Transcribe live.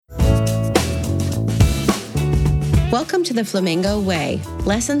Welcome to the Flamingo Way,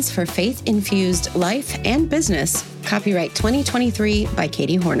 Lessons for Faith-Infused Life and Business, copyright 2023 by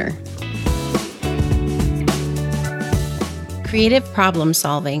Katie Horner. Creative problem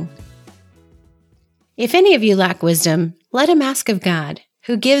solving. If any of you lack wisdom, let him ask of God,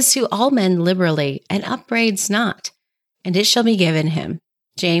 who gives to all men liberally and upbraids not, and it shall be given him.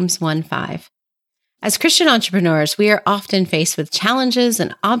 James 1:5. As Christian entrepreneurs, we are often faced with challenges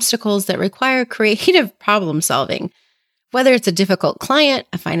and obstacles that require creative problem solving. Whether it's a difficult client,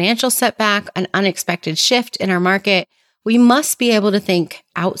 a financial setback, an unexpected shift in our market, we must be able to think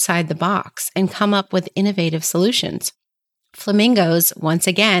outside the box and come up with innovative solutions. Flamingos, once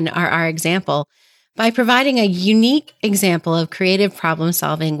again, are our example by providing a unique example of creative problem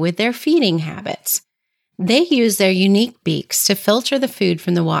solving with their feeding habits. They use their unique beaks to filter the food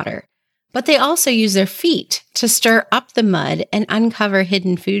from the water, but they also use their feet to stir up the mud and uncover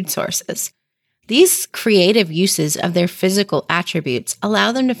hidden food sources. These creative uses of their physical attributes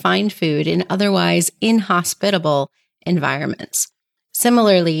allow them to find food in otherwise inhospitable environments.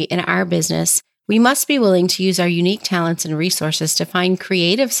 Similarly, in our business, we must be willing to use our unique talents and resources to find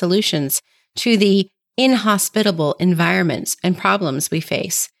creative solutions to the inhospitable environments and problems we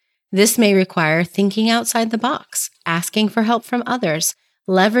face. This may require thinking outside the box, asking for help from others,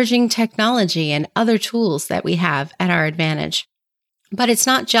 leveraging technology and other tools that we have at our advantage. But it's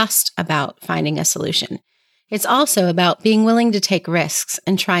not just about finding a solution. It's also about being willing to take risks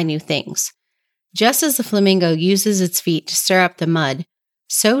and try new things. Just as the flamingo uses its feet to stir up the mud,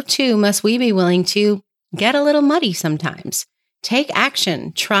 so too must we be willing to get a little muddy sometimes. Take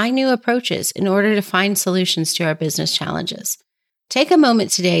action, try new approaches in order to find solutions to our business challenges. Take a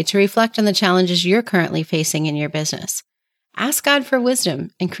moment today to reflect on the challenges you're currently facing in your business. Ask God for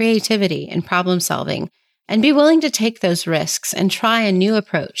wisdom and creativity in problem solving, and be willing to take those risks and try a new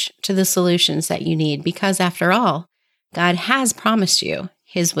approach to the solutions that you need, because after all, God has promised you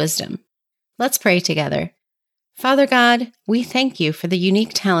His wisdom. Let's pray together. Father God, we thank you for the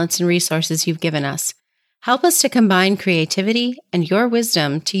unique talents and resources you've given us. Help us to combine creativity and your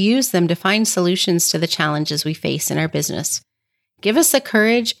wisdom to use them to find solutions to the challenges we face in our business. Give us the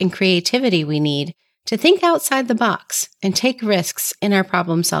courage and creativity we need to think outside the box and take risks in our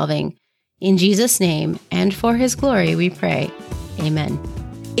problem solving. In Jesus' name and for His glory we pray. Amen.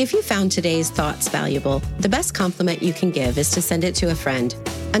 If you found today's thoughts valuable, the best compliment you can give is to send it to a friend.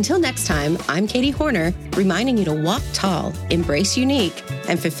 Until next time, I'm Katie Horner, reminding you to walk tall, embrace unique,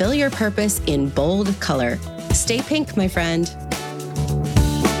 and fulfill your purpose in bold color. Stay pink, my friend.